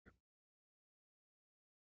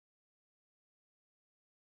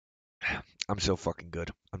I'm so fucking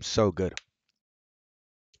good. I'm so good.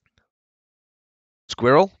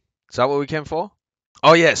 Squirrel? Is that what we came for?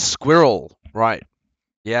 Oh yeah, Squirrel. Right.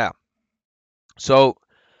 Yeah. So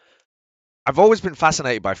I've always been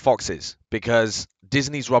fascinated by foxes because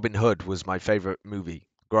Disney's Robin Hood was my favorite movie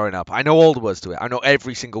growing up. I know all the words to it. I know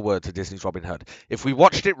every single word to Disney's Robin Hood. If we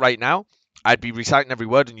watched it right now, I'd be reciting every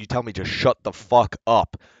word and you tell me to shut the fuck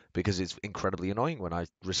up because it's incredibly annoying when I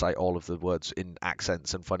recite all of the words in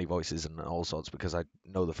accents and funny voices and all sorts because I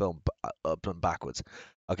know the film up and backwards.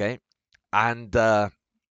 Okay? And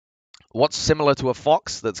what's similar to a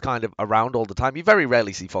fox that's kind of around all the time? You very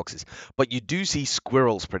rarely see foxes, but you do see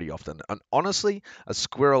squirrels pretty often. And honestly, a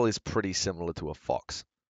squirrel is pretty similar to a fox.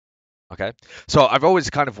 Okay. So I've always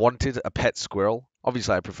kind of wanted a pet squirrel.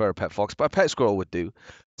 Obviously, I prefer a pet fox, but a pet squirrel would do.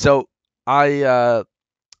 So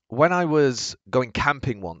when I was going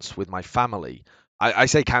camping once with my family, I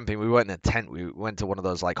say camping, we weren't in a tent, we went to one of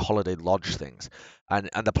those like holiday lodge things. And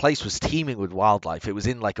the place was teeming with wildlife. It was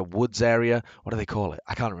in like a woods area. What do they call it?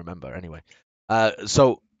 I can't remember. Anyway,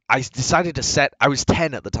 so I decided to set, I was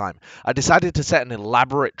 10 at the time. I decided to set an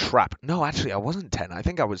elaborate trap. No, actually, I wasn't 10. I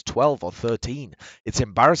think I was 12 or 13. It's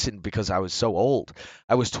embarrassing because I was so old.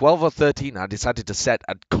 I was 12 or 13. I decided to set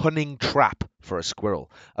a cunning trap for a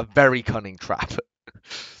squirrel, a very cunning trap.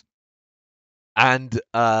 And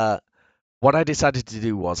what I decided to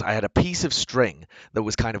do was I had a piece of string that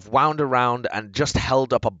was kind of wound around and just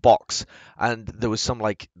held up a box, and there was some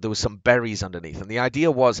berries underneath. And the idea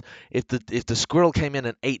was if the squirrel came in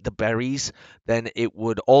and ate the berries, then it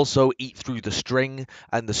would also eat through the string,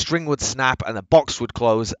 and the string would snap, and the box would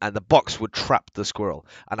close, and the box would trap the squirrel,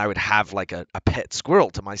 and I would have like a pet squirrel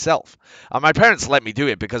to myself. And my parents let me do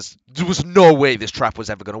it because there was no way this trap was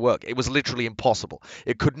ever going to work. It was literally impossible.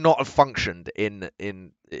 It could not have functioned in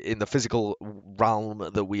the physical realm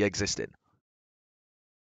that we exist in.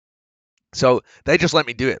 So they just let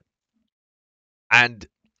me do it. And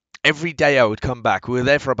every day I would come back. We were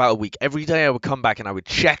there for about a week. Every day I would come back and I would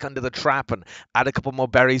check under the trap and add a couple more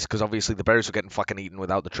berries because obviously the berries were getting fucking eaten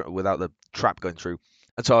without without the trap going through.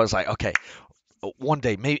 And so I was like, okay, one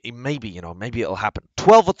day maybe maybe it'll happen.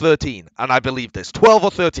 12 or 13, and I believe this. 12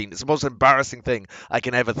 or 13. It's the most embarrassing thing I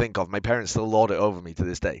can ever think of. My parents still lord it over me to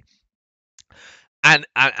this day. And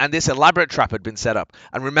this elaborate trap had been set up.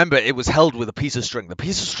 And remember, it was held with a piece of string. The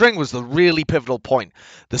piece of string was the really pivotal point.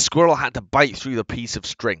 The squirrel had to bite through the piece of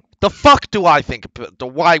string. The fuck do I think?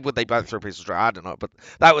 Why would they bite through a piece of string? I don't know, but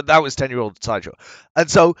that was 10-year-old sideshow. And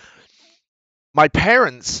so my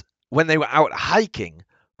parents, when they were out hiking,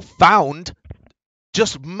 found,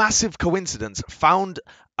 just massive coincidence, found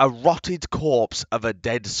a rotted corpse of a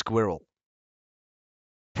dead squirrel.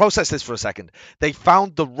 Process this for a second. They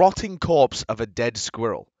found the rotting corpse of a dead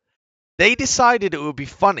squirrel. They decided it would be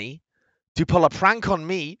funny to pull a prank on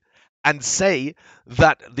me and say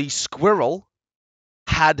that the squirrel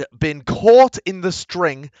had been caught in the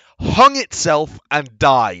string, hung itself, and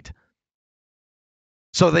died.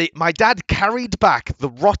 So my dad carried back the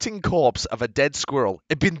rotting corpse of a dead squirrel.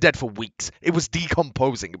 It'd been dead for weeks. It was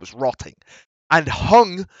decomposing. It was rotting. And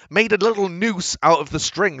made a little noose out of the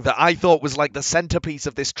string that I thought was like the centerpiece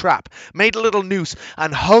of this trap. Made a little noose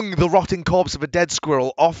and hung the rotting corpse of a dead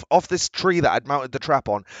squirrel off this tree that I'd mounted the trap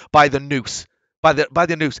on by the noose. By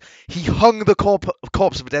the noose. He hung the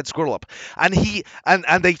corpse of a dead squirrel up. And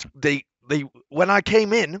they when I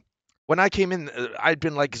came in, I'd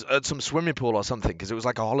been like at some swimming pool or something because it was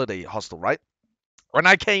like a holiday hostel, right? When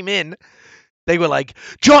I came in, they were like,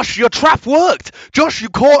 Josh, your trap worked. Josh, you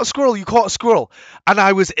caught a squirrel. You caught a squirrel. And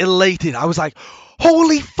I was elated. I was like,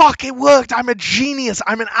 holy fuck, it worked. I'm a genius.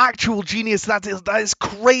 I'm an actual genius. That is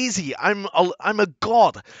crazy. I'm a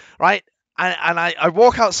god, right? And I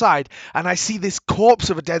walk outside and I see this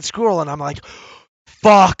corpse of a dead squirrel and I'm like,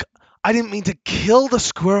 fuck, I didn't mean to kill the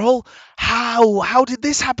squirrel. How did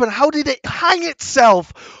this happen? How did it hang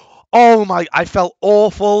itself? Oh my, I felt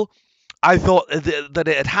awful. I thought that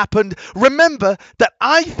it had happened. Remember that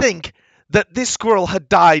I think that this squirrel had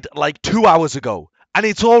died like 2 hours ago and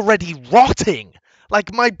it's already rotting.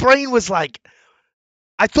 Like my brain was like,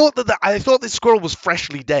 I thought this squirrel was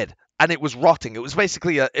freshly dead and it was rotting. It was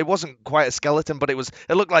basically it wasn't quite a skeleton, but it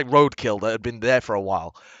looked like roadkill that had been there for a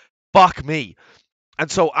while. Fuck me.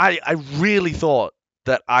 And so I really thought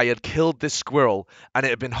that I had killed this squirrel and it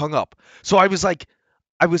had been hung up. So I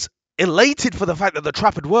was elated for the fact that the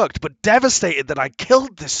trap had worked, but devastated that I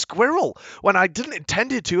killed this squirrel when I didn't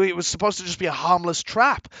intend it to. It was supposed to just be a harmless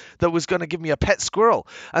trap that was going to give me a pet squirrel.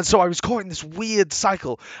 And so I was caught in this weird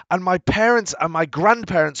cycle. And my parents and my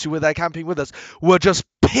grandparents who were there camping with us were just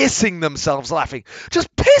pissing themselves laughing.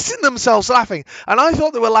 Just pissing themselves laughing. And I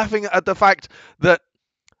thought they were laughing at the fact that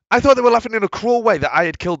I thought they were laughing in a cruel way that I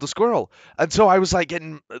had killed the squirrel, and so I was like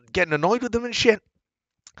getting annoyed with them and shit.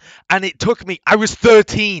 And it took me. I was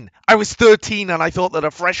 13. I was 13, and I thought that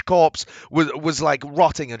a fresh corpse was like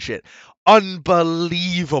rotting and shit.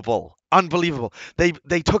 Unbelievable, unbelievable.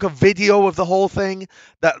 They took a video of the whole thing.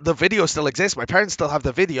 That the video still exists. My parents still have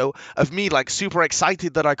the video of me like super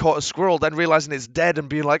excited that I caught a squirrel, then realizing it's dead and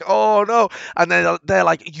being like, oh no. And then they're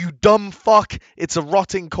like, you dumb fuck, it's a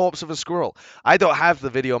rotting corpse of a squirrel. I don't have the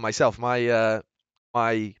video myself. My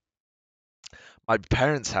my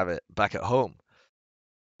parents have it back at home,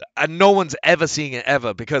 and no one's ever seeing it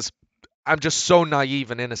ever because I'm just so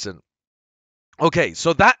naive and innocent. Okay,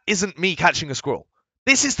 so that isn't me catching a squirrel.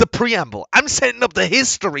 This is the preamble. I'm setting up the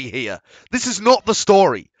history here. This is not the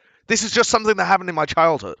story. This is just something that happened in my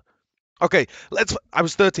childhood. Okay, I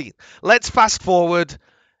was 13. Let's fast forward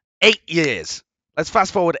 8 years. Let's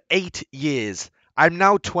fast forward 8 years. I'm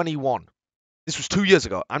now 21. This was 2 years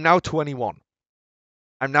ago. I'm now 21.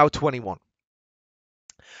 I'm now 21.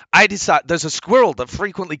 I decide there's a squirrel that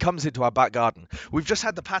frequently comes into our back garden. We've just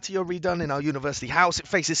had the patio redone in our university house. It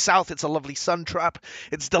faces south. It's a lovely sun trap.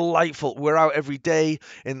 It's delightful. We're out every day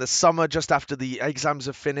in the summer just after the exams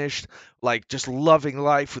are finished, like just loving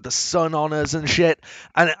life with the sun on us and shit.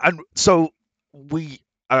 And so we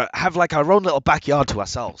have like our own little backyard to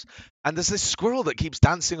ourselves. And there's this squirrel that keeps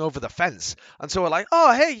dancing over the fence. And so we're like,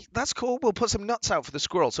 oh, hey, that's cool. We'll put some nuts out for the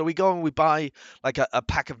squirrel. So we go and we buy like a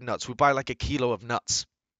pack of nuts. We buy like a kilo of nuts.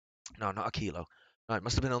 No, not a kilo. No, it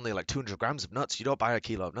must have been only like 200 grams of nuts. You don't buy a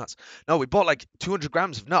kilo of nuts. No, we bought like 200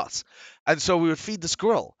 grams of nuts. And so we would feed the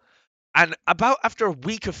squirrel. And about after a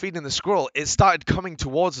week of feeding the squirrel, it started coming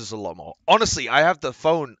towards us a lot more. Honestly, I have the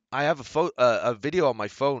phone. I have a video on my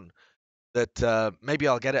phone that maybe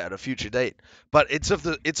I'll get it at a future date. But it's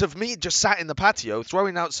of me just sat in the patio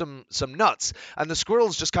throwing out some nuts, and the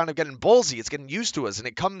squirrel's just kind of getting ballsy. It's getting used to us, and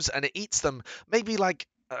it comes and it eats them maybe like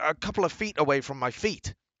a couple of feet away from my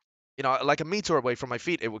feet. You know, like a meter away from my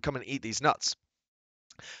feet, it would come and eat these nuts.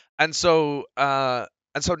 And so, now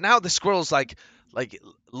the squirrel's like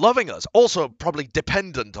loving us, also probably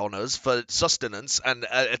dependent on us for sustenance, and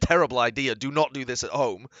a terrible idea. Do not do this at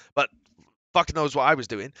home, but fuck knows what I was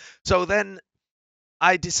doing. So then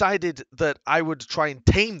I decided that I would try and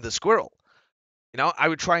tame the squirrel. You know, I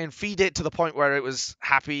would try and feed it to the point where it was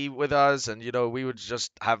happy with us, and you know, we would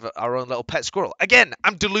just have our own little pet squirrel. Again,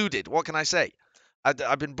 I'm deluded. What can I say?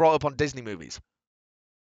 I've been brought up on Disney movies.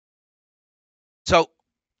 So,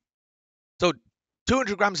 so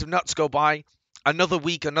 200 grams of nuts go by. Another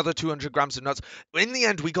week, another 200 grams of nuts. In the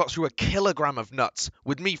end, we got through a kilogram of nuts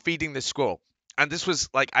with me feeding this squirrel. And this was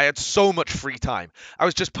like, I had so much free time. I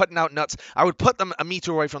was just putting out nuts. I would put them a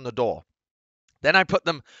meter away from the door. Then I put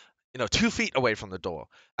them, 2 feet away from the door.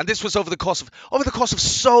 And this was over the course of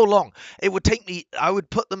so long. It would take me. I would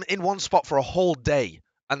put them in one spot for a whole day,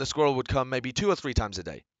 and the squirrel would come maybe 2 or 3 times a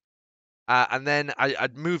day. And then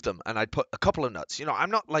I'd move them and I'd put a couple of nuts. You know,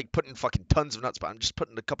 I'm not like putting fucking tons of nuts, but I'm just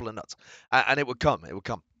putting a couple of nuts. And it would come. It would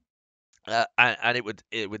come. And it would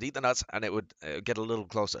eat the nuts, and it would get a little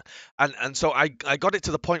closer. And so I got it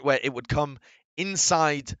to the point where it would come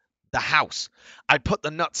inside the house. I put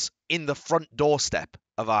the nuts in the front doorstep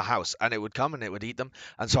of our house, and it would come and it would eat them.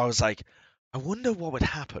 And so I was like, I wonder what would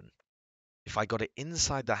happen if I got it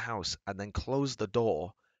inside the house and then closed the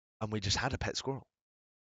door, and we just had a pet squirrel.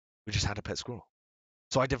 We just had a pet squirrel.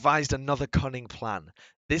 So I devised another cunning plan.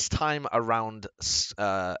 This time around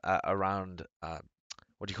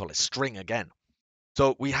what do you call it? String again.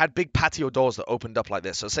 So we had big patio doors that opened up like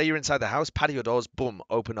this. So say you're inside the house, patio doors, boom,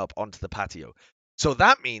 open up onto the patio. So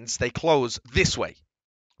that means they close this way,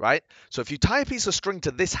 right? So if you tie a piece of string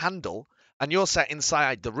to this handle and you're sat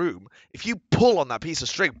inside the room, if you pull on that piece of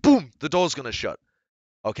string, boom, the door's gonna shut.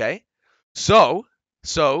 Okay? So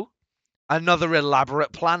another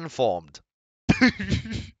elaborate plan formed.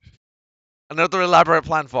 Another elaborate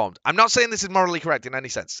plan formed. I'm not saying this is morally correct in any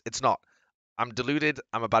sense. It's not. I'm deluded.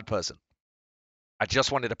 I'm a bad person. I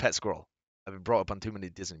just wanted a pet squirrel. I've been brought up on too many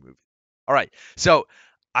Disney movies. All right. So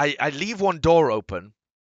I leave one door open,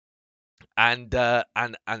 and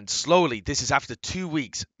slowly, this is after 2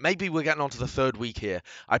 weeks. Maybe we're getting on to the third week here.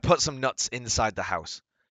 I put some nuts inside the house.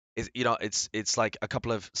 It's like a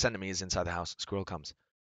couple of centimeters inside the house. Squirrel comes.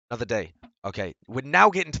 Another day. Okay. We're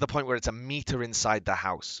now getting to the point where it's a meter inside the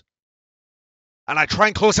house. And I try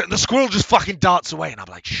and close it, and the squirrel just fucking darts away. And I'm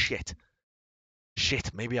like, shit.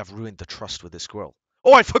 Shit, maybe I've ruined the trust with this squirrel.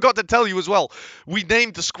 Oh, I forgot to tell you as well. We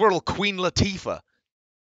named the squirrel Queen Latifah.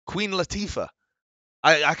 Queen Latifah.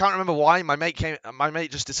 I can't remember why. My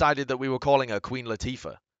mate just decided that we were calling her Queen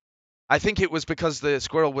Latifah. I think it was because the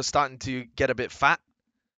squirrel was starting to get a bit fat.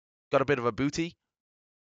 Got a bit of a booty.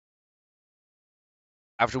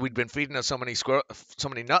 after we'd been feeding her so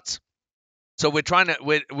many nuts. So we're trying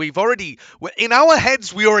to we've already in our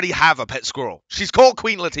heads we already have a pet squirrel. She's called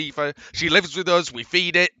Queen Latifah. She lives with us. We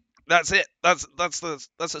feed it. That's it. That's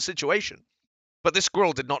the situation. But this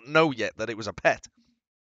squirrel did not know yet that it was a pet.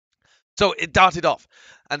 So it darted off.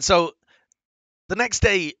 And so the next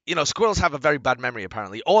day, squirrels have a very bad memory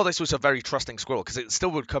apparently. Or this was a very trusting squirrel because it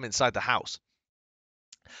still would come inside the house.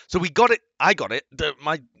 So we got it. I got it.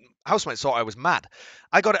 My housemates thought I was mad.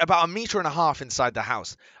 I got it about 1.5 meters inside the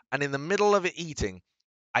house. And in the middle of it eating,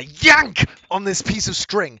 I yank on this piece of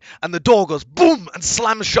string and the door goes boom and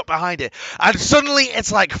slams shut behind it. And suddenly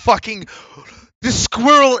it's like fucking. This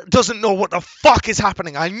squirrel doesn't know what the fuck is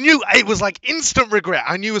happening. I knew it was like instant regret.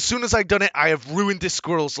 I knew as soon as I'd done it, I have ruined this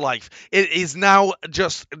squirrel's life. It is now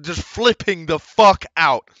just flipping the fuck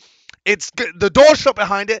out. It's the door shut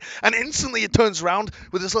behind it, and instantly it turns around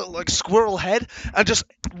with this little like squirrel head and just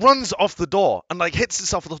runs off the door and like hits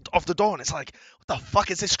itself off the door, and it's like, what the fuck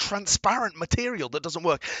is this transparent material that doesn't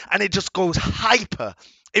work? And it just goes hyper.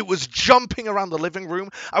 It was jumping around the living room.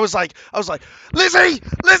 I was like, Lizzie,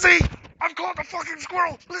 I've caught the fucking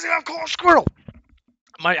squirrel. Lizzie, I've caught a squirrel.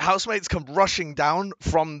 My housemates come rushing down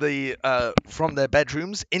from their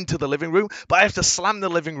bedrooms into the living room, but I have to slam the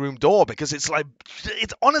living room door because it's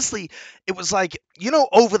honestly, it was like,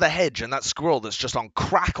 over the hedge and that squirrel that's just on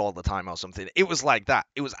crack all the time or something. It was like that.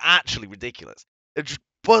 It was actually ridiculous. It just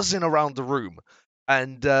buzzing around the room,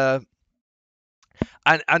 and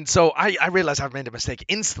so I realized I've made a mistake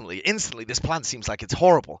instantly. This plan seems like it's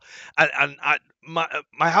horrible. My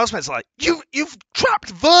housemates are like, you've trapped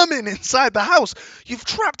vermin inside the house. You've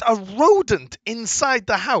trapped a rodent inside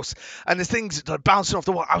the house. And the things are bouncing off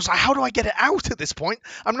the wall. I was like, how do I get it out at this point?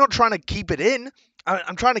 I'm not trying to keep it in.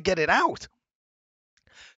 I'm trying to get it out.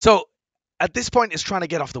 So at this point, it's trying to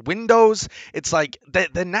get off the windows. It's like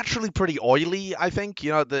they're naturally pretty oily, I think.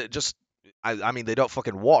 I mean, they don't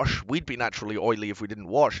fucking wash. We'd be naturally oily if we didn't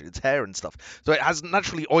wash. It's hair and stuff. So it has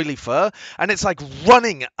naturally oily fur, and it's like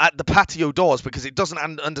running at the patio doors because it doesn't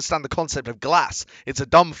understand the concept of glass. It's a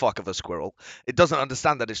dumb fuck of a squirrel. It doesn't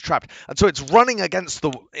understand that it's trapped, and so it's running against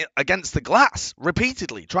the glass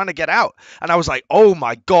repeatedly, trying to get out. And I was like, oh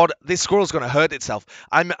my god, this squirrel's gonna hurt itself.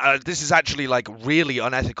 This is actually like really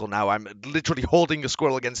unethical now. I'm literally holding a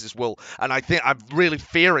squirrel against its will, and I think I'm really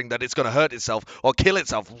fearing that it's gonna hurt itself or kill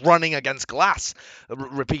itself running against glass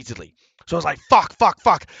repeatedly. So I was like, fuck.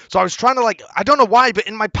 So I was trying to I don't know why, but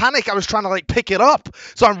in my panic, I was trying to pick it up.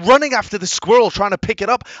 So I'm running after the squirrel, trying to pick it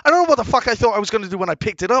up. I don't know what the fuck I thought I was going to do when I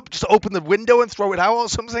picked it up. Just open the window and throw it out or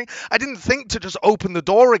something. I didn't think to just open the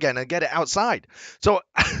door again and get it outside. So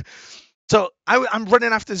I'm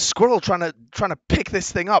running after the squirrel, trying to pick this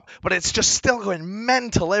thing up, but it's just still going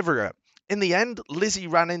mental everywhere. In the end, Lizzie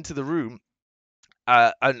ran into the room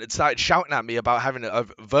and it started shouting at me about having a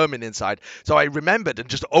vermin inside. So I remembered and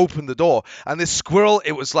just opened the door. And this squirrel,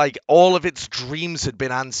 it was like all of its dreams had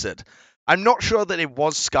been answered. I'm not sure that it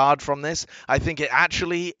was scarred from this. I think it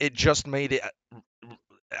just made it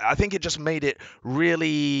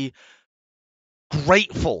really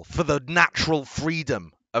grateful for the natural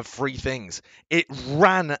freedom of free things. It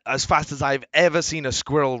ran as fast as I've ever seen a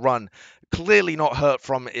squirrel run, clearly not hurt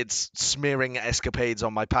from its smearing escapades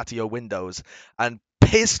on my patio windows, and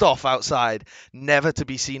pissed off outside, never to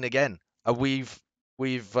be seen again. We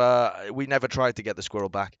never tried to get the squirrel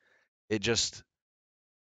back. It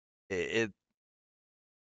it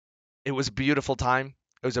was a beautiful time.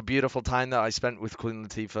 It was a beautiful time that I spent with Queen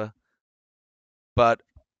Latifah, but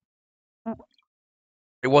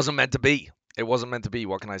it wasn't meant to be. It wasn't meant to be.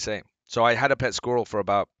 What can I say? So I had a pet squirrel for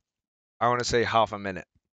about, I want to say half a minute,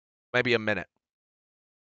 maybe a minute.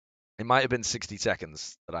 It might have been 60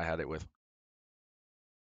 seconds that I had it with.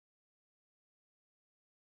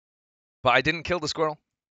 But I didn't kill the squirrel.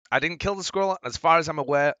 As far as I'm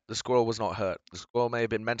aware, the squirrel was not hurt. The squirrel may have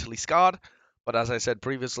been mentally scarred, but as I said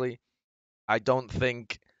previously, I don't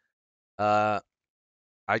think Queen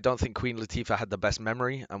Latifah had the best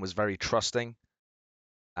memory and was very trusting,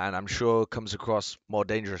 and I'm sure comes across more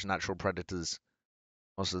dangerous natural predators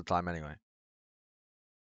most of the time anyway.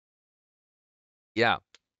 Yeah.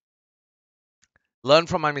 Learn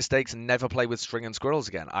from my mistakes and never play with string and squirrels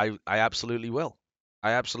again. I absolutely will.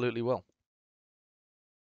 I absolutely will.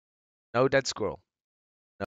 No dead squirrel.